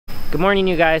Good morning,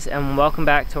 you guys, and welcome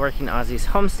back to Working Aussies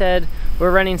Homestead. We're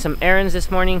running some errands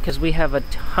this morning because we have a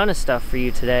ton of stuff for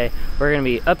you today. We're going to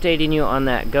be updating you on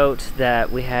that goat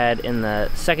that we had in the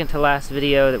second to last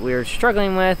video that we were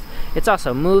struggling with. It's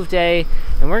also move day,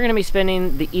 and we're going to be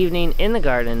spending the evening in the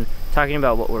garden talking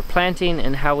about what we're planting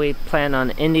and how we plan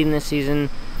on ending this season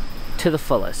to the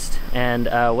fullest, and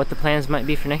what the plans might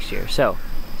be for next year. So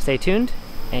stay tuned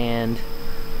and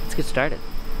let's get started.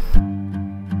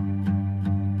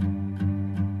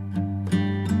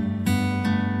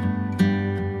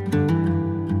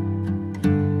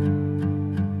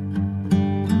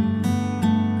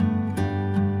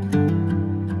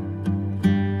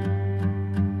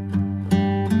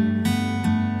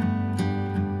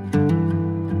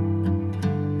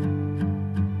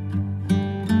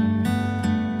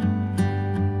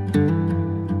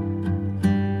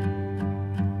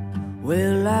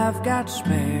 Well, I've got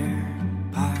spare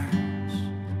parts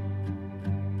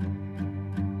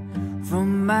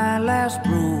from my last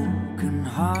broken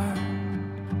heart.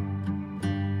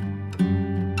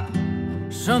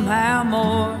 Somehow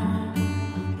more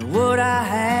than what I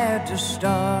had to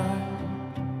start.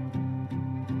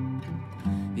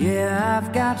 Yeah,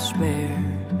 I've got spare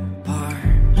parts.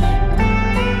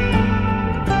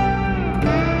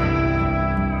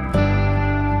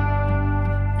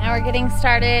 We're getting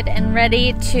started and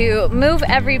ready to move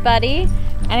everybody,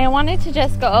 and I wanted to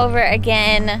just go over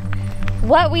again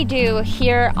what we do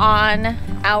here on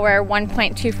our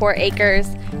 1.24 acres.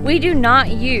 We do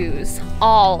not use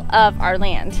all of our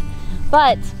land,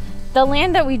 but the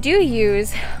land that we do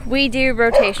use, we do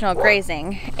rotational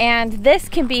grazing, and this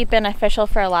can be beneficial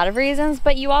for a lot of reasons,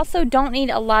 but you also don't need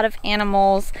a lot of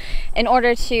animals in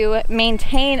order to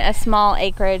maintain a small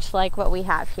acreage like what we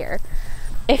have here.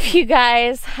 If you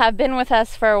guys have been with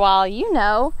us for a while, you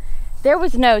know there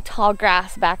was no tall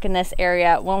grass back in this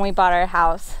area when we bought our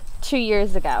house 2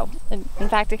 years ago. In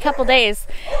fact, a couple days,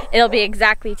 it'll be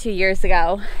exactly 2 years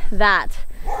ago that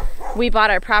we bought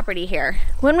our property here.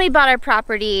 When we bought our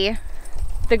property,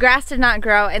 the grass did not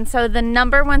grow, and so the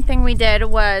number one thing we did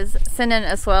was send in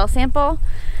a soil sample.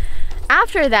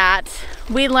 After that,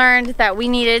 we learned that we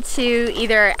needed to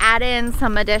either add in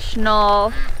some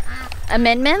additional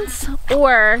amendments,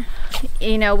 or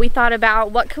we thought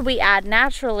about what could we add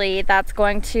naturally that's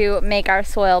going to make our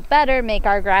soil better, make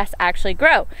our grass actually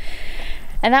grow,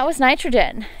 and that was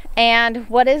nitrogen. And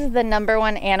what is the number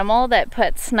one animal that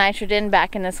puts nitrogen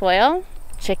back in the soil?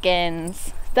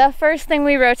 Chickens. The first thing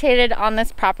we rotated on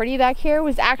this property back here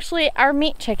was actually our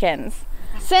meat chickens.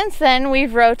 Since then,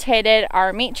 we've rotated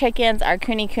our meat chickens, our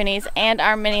coonies, and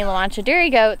our mini La Mancha dairy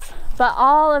goats, but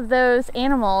all of those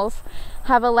animals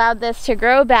have allowed this to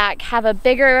grow back, have a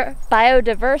bigger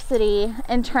biodiversity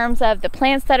in terms of the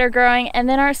plants that are growing, and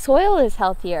then our soil is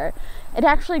healthier. It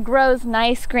actually grows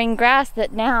nice green grass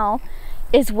that now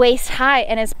is waist high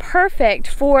and is perfect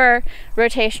for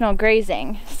rotational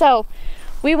grazing. So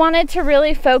we wanted to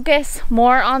really focus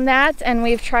more on that, and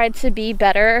we've tried to be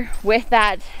better with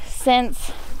that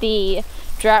since the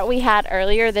drought we had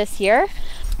earlier this year.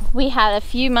 We had a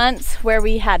few months where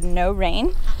we had no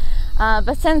rain.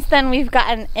 But since then we've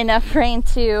gotten enough rain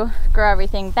to grow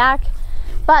everything back.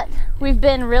 But we've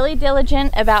been really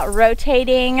diligent about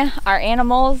rotating our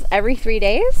animals every 3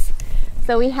 days.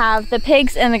 So we have the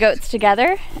pigs and the goats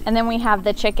together, and then we have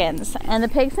the chickens. And the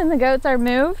pigs and the goats are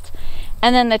moved,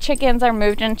 and then the chickens are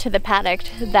moved into the paddock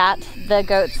that the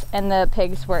goats and the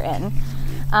pigs were in.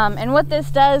 And what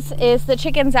this does is the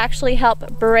chickens actually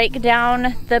help break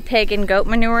down the pig and goat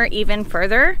manure even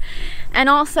further, and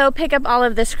also pick up all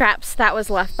of the scraps that was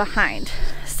left behind.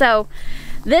 So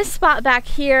this spot back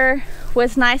here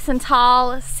was nice and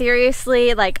tall,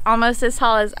 seriously, like almost as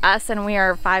tall as us, and we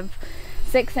are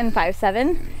 5'6" and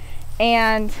 5'7",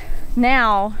 and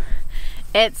now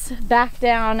it's back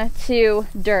down to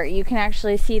dirt. You can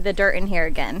actually see the dirt in here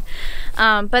again.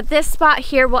 But this spot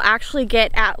here will actually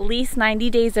get at least 90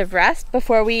 days of rest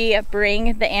before we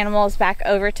bring the animals back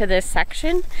over to this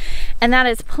section. And that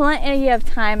is plenty of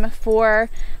time for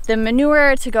the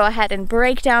manure to go ahead and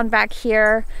break down back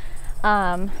here.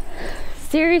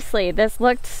 Seriously, this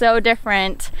looked so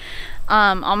different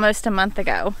almost a month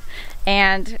ago.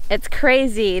 And it's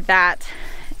crazy that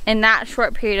in that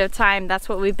short period of time, that's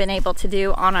what we've been able to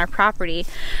do on our property.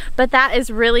 But that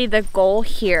is really the goal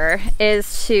here,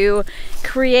 is to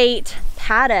create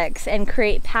paddocks and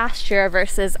create pasture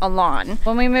versus a lawn.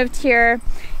 When we moved here,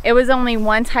 it was only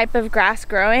one type of grass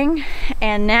growing,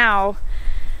 and now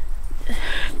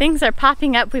things are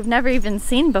popping up we've never even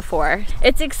seen before.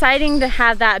 It's exciting to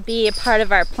have that be a part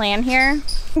of our plan here.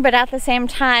 But at the same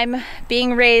time,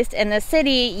 being raised in the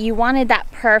city, you wanted that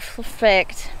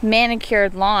perfect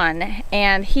manicured lawn.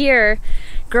 And here,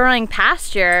 growing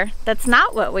pasture, that's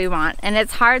not what we want. And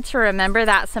it's hard to remember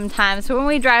that sometimes when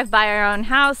we drive by our own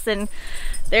house and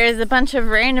there's a bunch of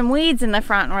random weeds in the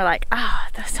front and we're like, oh,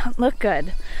 those don't look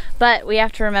good. But we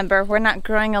have to remember, we're not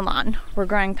growing a lawn, we're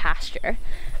growing pasture.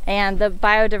 And the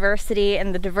biodiversity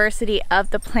and the diversity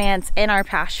of the plants in our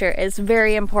pasture is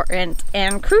very important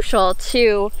and crucial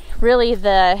to really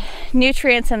the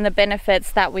nutrients and the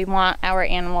benefits that we want our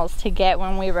animals to get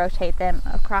when we rotate them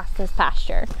across this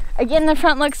pasture. Again, the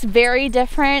front looks very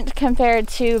different compared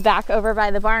to back over by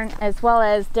the barn, as well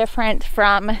as different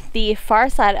from the far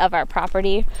side of our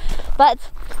property.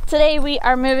 But today we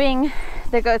are moving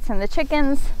the goats and the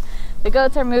chickens. The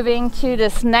goats are moving to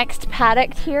this next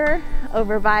paddock here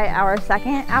over by our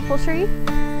second apple tree.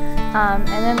 And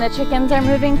then the chickens are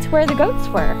moving to where the goats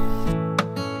were.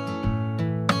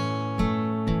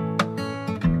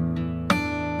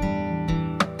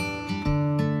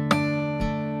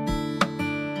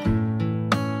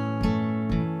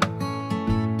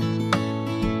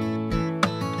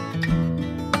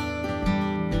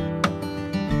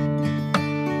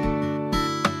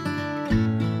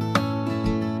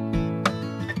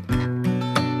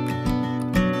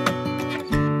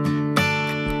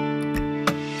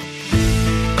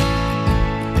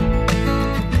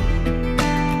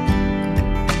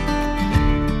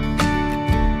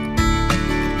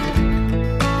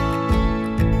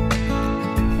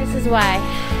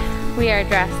 Why we are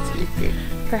dressed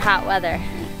for hot weather.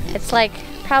 It's like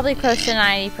probably close to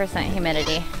 90%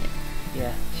 humidity.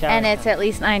 Yeah. And it's at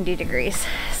least 90 degrees.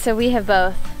 So we have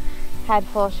both had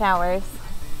full showers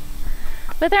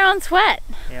with our own sweat.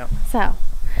 Yep. So,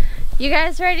 you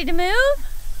guys ready to move?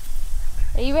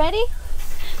 Are you ready?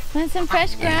 Want some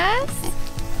fresh grass?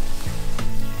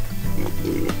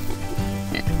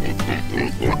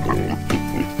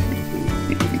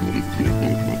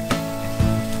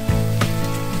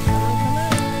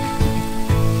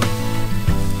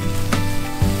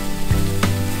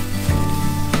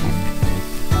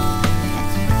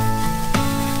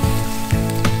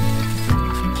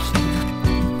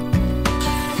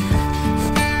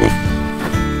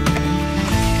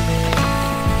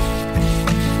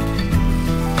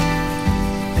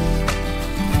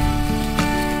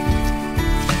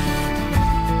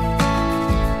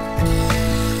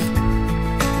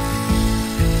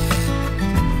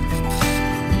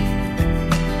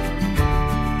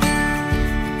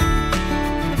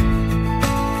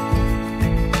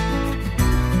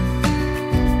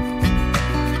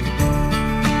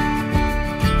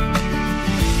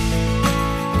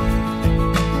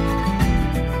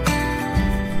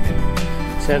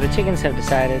 So the chickens have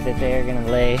decided that they are going to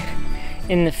lay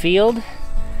in the field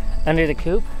under the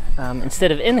coop instead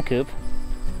of in the coop.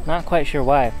 Not quite sure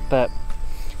why, but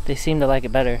they seem to like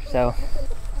it better. So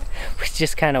we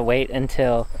just kind of wait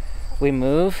until we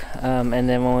move, and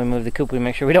then when we move the coop, we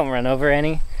make sure we don't run over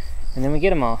any, and then we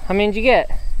get them all. How many did you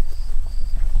get?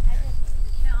 I didn't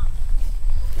even count,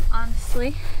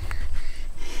 honestly.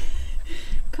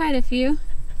 Quite a few.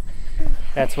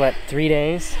 That's what, 3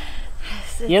 days?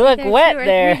 You look wet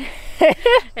there.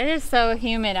 It is so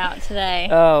humid out today.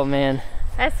 Oh man.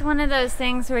 That's one of those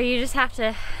things where you just have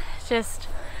to just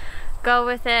go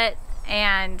with it,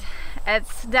 and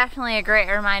it's definitely a great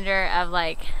reminder of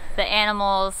like the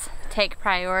animals take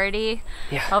priority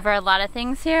over a lot of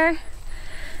things here.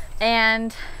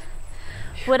 And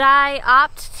would I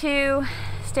opt to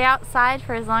stay outside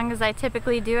for as long as I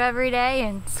typically do every day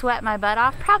and sweat my butt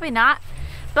off? Probably not,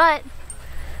 but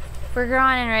we're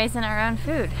growing and raising our own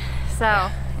food,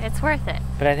 so it's worth it.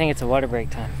 But I think it's a water break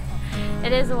time.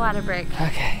 It is a water break.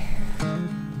 Okay.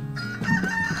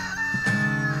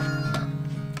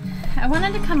 I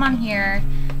wanted to come on here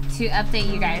to update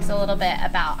you guys a little bit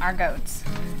about our goats.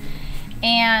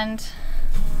 And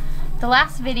the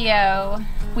last video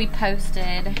we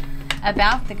posted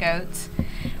about the goats,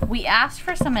 we asked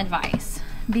for some advice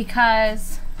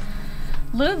because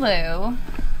Lulu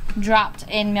dropped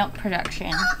in milk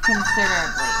production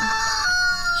considerably.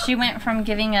 She went from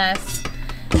giving us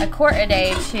a quart a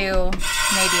day to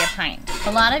maybe a pint.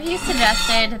 A lot of you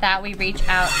suggested that we reach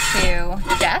out to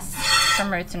Jess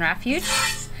from Roots and Refuge.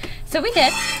 So we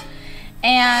did.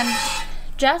 And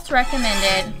Jess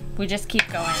recommended we just keep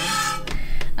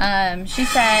going. She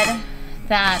said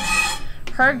that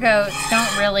her goats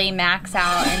don't really max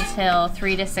out until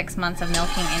 3 to 6 months of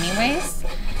milking anyways.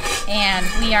 And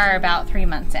we are about 3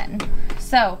 months in.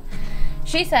 So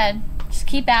she said, just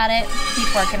keep at it,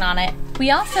 keep working on it.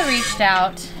 We also reached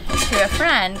out to a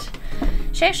friend.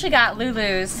 She actually got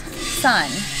Lulu's son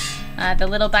the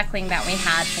little duckling that we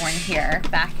had born here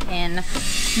back in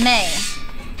May.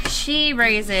 She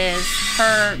raises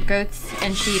her goats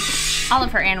and sheep, all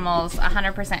of her animals,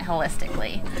 100%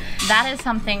 holistically. That is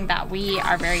something that we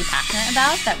are very passionate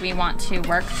about, that we want to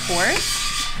work towards.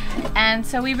 And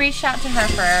so we reached out to her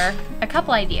for a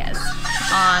couple ideas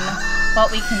on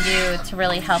what we can do to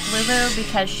really help Lulu,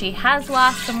 because she has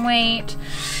lost some weight,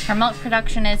 her milk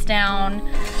production is down,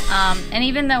 and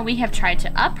even though we have tried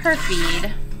to up her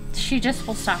feed, she just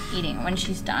will stop eating when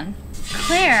she's done.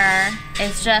 Claire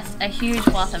is just a huge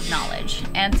wealth of knowledge,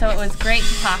 and so it was great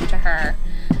to talk to her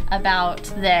about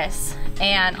this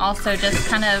and also just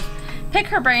kind of pick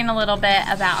her brain a little bit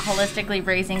about holistically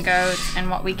raising goats and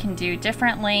what we can do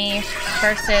differently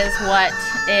versus what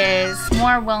is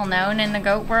more well known in the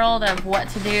goat world of what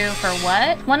to do for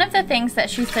what. One of the things that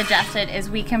she suggested is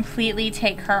we completely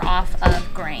take her off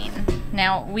of grain.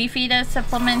 Now, we feed a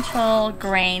supplemental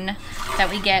grain that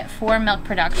we get for milk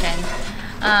production,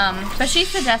 but she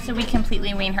suggested we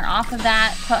completely wean her off of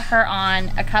that, put her on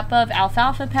a cup of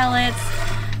alfalfa pellets,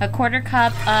 a 1/4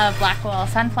 cup of black oil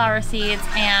sunflower seeds,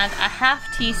 and a 1/2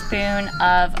 teaspoon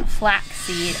of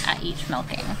flaxseed at each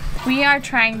milking. We are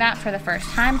trying that for the first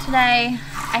time today.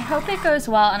 I hope it goes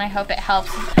well and I hope it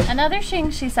helps. Another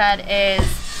thing she said is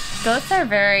goats are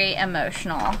very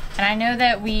emotional, and I know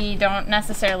that we don't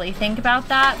necessarily think about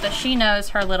that, but she knows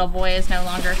her little boy is no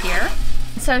longer here.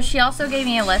 So she also gave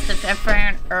me a list of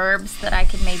different herbs that I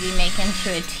could maybe make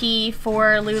into a tea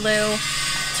for Lulu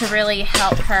to really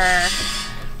help her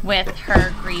with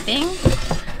her grieving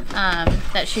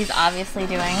that she's obviously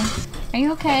doing. Are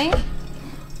you okay?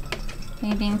 Are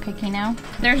you being picky now?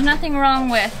 There's nothing wrong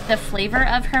with the flavor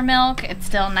of her milk. It's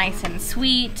still nice and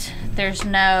sweet. There's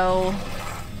no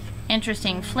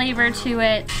interesting flavor to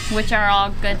it, which are all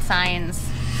good signs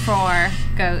for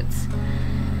goats.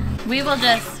 We will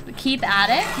just keep at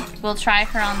it. We'll try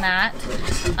her on that.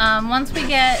 Once we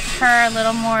get her a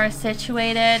little more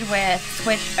situated with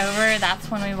switch over,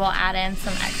 that's when we will add in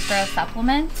some extra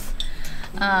supplements.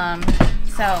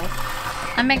 So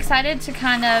I'm excited to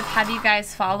kind of have you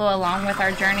guys follow along with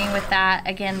our journey with that.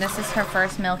 Again, this is her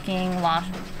first milking while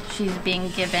she's being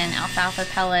given alfalfa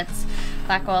pellets,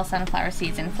 black oil sunflower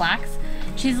seeds, and flax.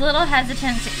 She's a little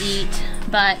hesitant to eat,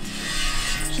 but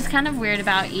she's kind of weird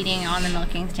about eating on the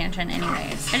milking stanchion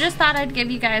anyways. I just thought I'd give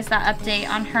you guys that update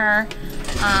on her,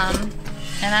 and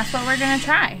that's what we're gonna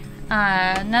try.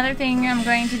 Another thing I'm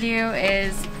going to do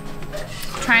is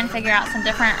try and figure out some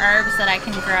different herbs that I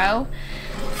can grow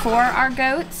for our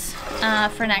goats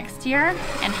for next year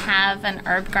and have an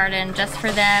herb garden just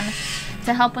for them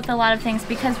to help with a lot of things,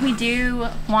 because we do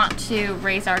want to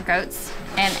raise our goats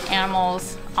and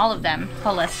animals, all of them,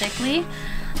 holistically.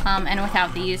 And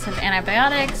without the use of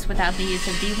antibiotics, without the use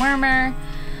of dewormer.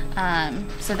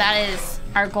 So that is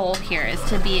our goal here, is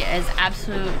to be as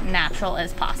absolute natural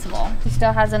as possible. She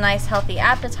still has a nice healthy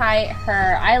appetite.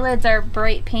 Her eyelids are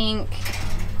bright pink.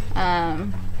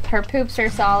 Her poops are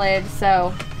solid.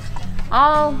 So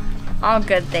all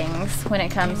good things when it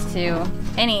comes to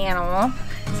any animal.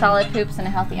 Solid poops and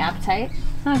a healthy appetite.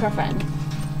 Hi, girlfriend.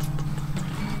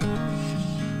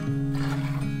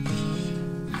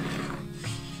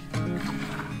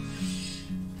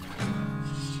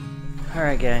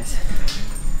 Alright guys,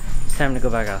 it's time to go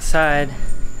back outside.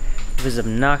 It was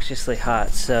obnoxiously hot,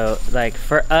 so like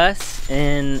for us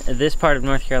in this part of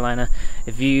North Carolina,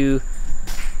 if you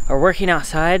are working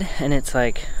outside and it's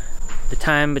like the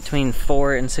time between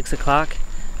 4 and 6 o'clock,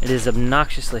 it is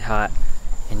obnoxiously hot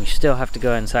and you still have to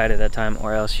go inside at that time,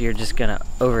 or else you're just gonna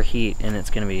overheat and it's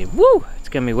gonna be, woo! It's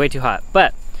gonna be way too hot.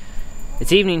 But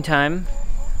it's evening time,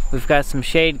 we've got some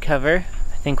shade cover.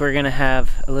 I think we're gonna have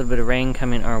a little bit of rain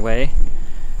coming our way,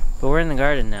 but we're in the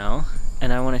garden now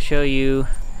and I want to show you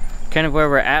kind of where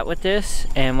we're at with this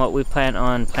and what we plan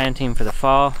on planting for the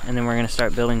fall, and then we're gonna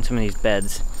start building some of these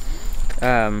beds.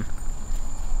 If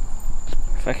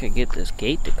I could get this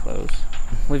gate to close.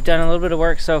 We've done a little bit of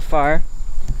work so far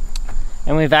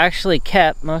and we've actually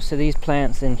kept most of these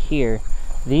plants in here.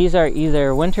 These are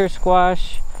either winter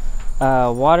squash,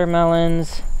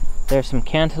 watermelons. There's some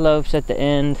cantaloupes at the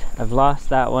end. I've lost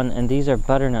that one, and these are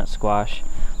butternut squash.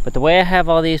 But the way I have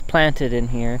all these planted in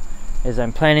here is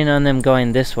I'm planning on them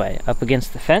going this way, up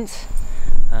against the fence,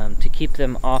 to keep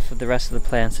them off of the rest of the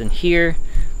plants in here,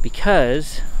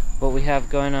 because what we have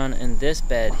going on in this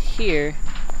bed here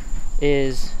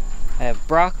is I have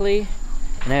broccoli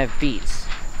and I have beets.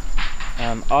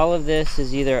 All of this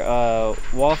is either a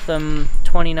Waltham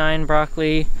 29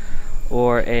 broccoli,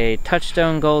 or a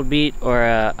Touchstone gold beet, or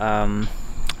a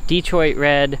Detroit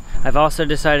red. I've also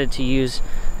decided to use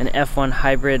an F1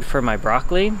 hybrid for my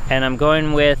broccoli, and I'm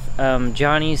going with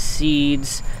Johnny's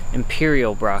Seeds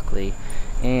Imperial broccoli.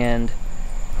 And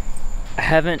I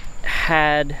haven't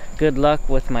had good luck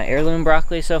with my heirloom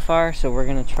broccoli so far, so we're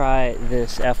gonna try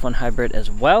this F1 hybrid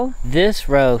as well. This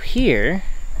row here,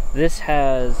 this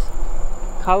has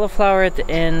cauliflower at the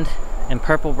end and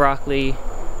purple broccoli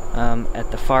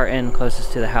at the far end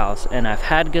closest to the house. And I've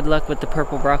had good luck with the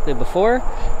purple broccoli before,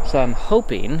 so I'm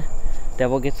hoping that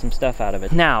we'll get some stuff out of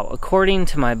it. Now, according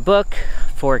to my book,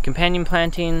 for companion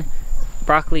planting,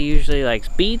 broccoli usually likes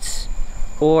beets,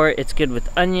 or it's good with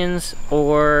onions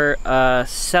or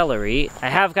celery. I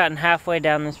have gotten halfway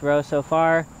down this row so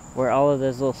far, where all of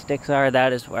those little sticks are.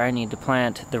 That is where I need to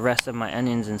plant the rest of my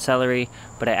onions and celery,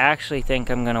 but I actually think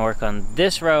I'm gonna work on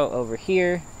this row over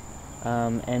here,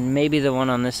 and maybe the one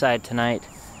on this side tonight.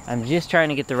 I'm just trying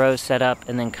to get the rows set up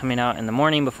and then coming out in the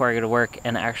morning before I go to work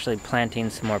and actually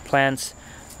planting some more plants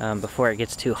before it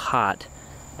gets too hot,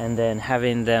 and then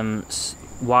having them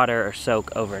water or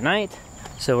soak overnight.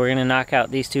 So we're gonna knock out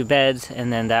these two beds,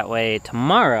 and then that way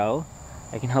tomorrow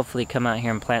I can hopefully come out here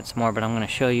and plant some more, but I'm gonna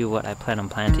show you what I plan on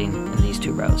planting in these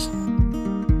two rows.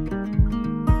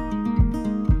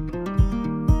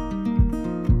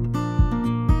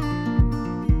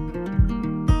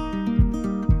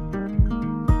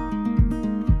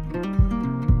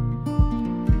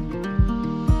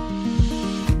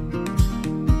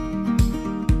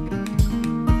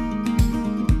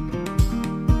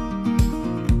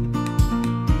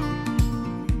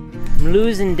 I'm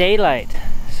losing daylight.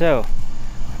 So,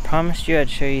 I promised you I'd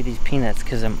show you these peanuts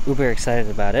because I'm uber excited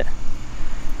about it.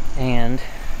 And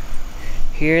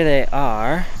here they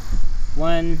are.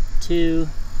 1, 2,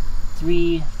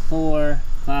 3, 4,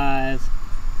 5.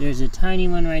 There's a tiny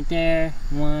one right there.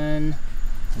 1, and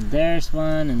there's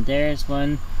one, and there's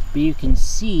one. But you can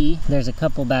see there's a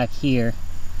couple back here.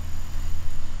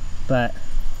 But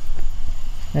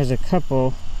there's a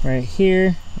couple right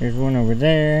here, there's one over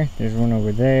there, there's one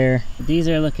over there. These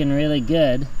are looking really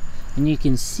good, and you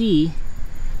can see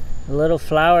the little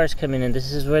flowers coming in.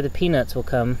 This is where the peanuts will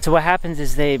come. So what happens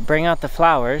is they bring out the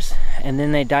flowers, and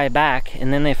then they die back,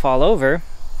 and then they fall over,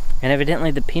 and evidently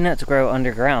the peanuts grow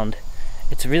underground.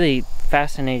 It's a really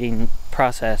fascinating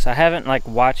process. I haven't like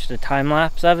watched a time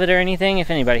lapse of it or anything,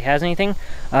 if anybody has anything.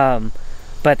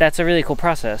 But that's a really cool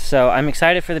process. So I'm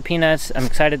excited for the peanuts. I'm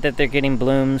excited that they're getting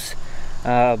blooms.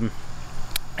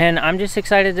 And I'm just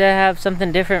excited to have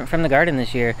something different from the garden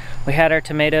this year. We had our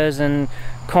tomatoes and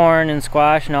corn and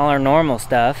squash and all our normal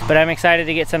stuff, but I'm excited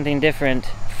to get something different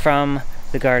from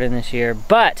the garden this year.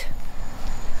 But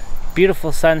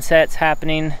beautiful sunsets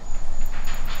happening,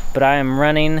 but I am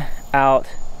running out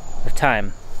of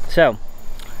time. So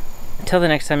until the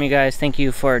next time, you guys, thank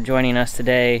you for joining us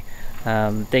today.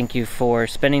 Thank you for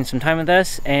spending some time with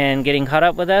us and getting caught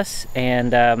up with us,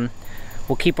 and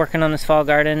we'll keep working on this fall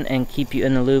garden and keep you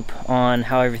in the loop on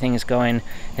how everything is going,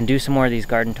 and do some more of these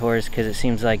garden tours because it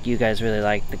seems like you guys really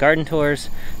like the garden tours,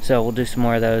 so we'll do some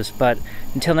more of those. But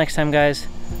until next time, guys,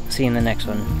 see you in the next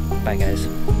one. Bye, guys.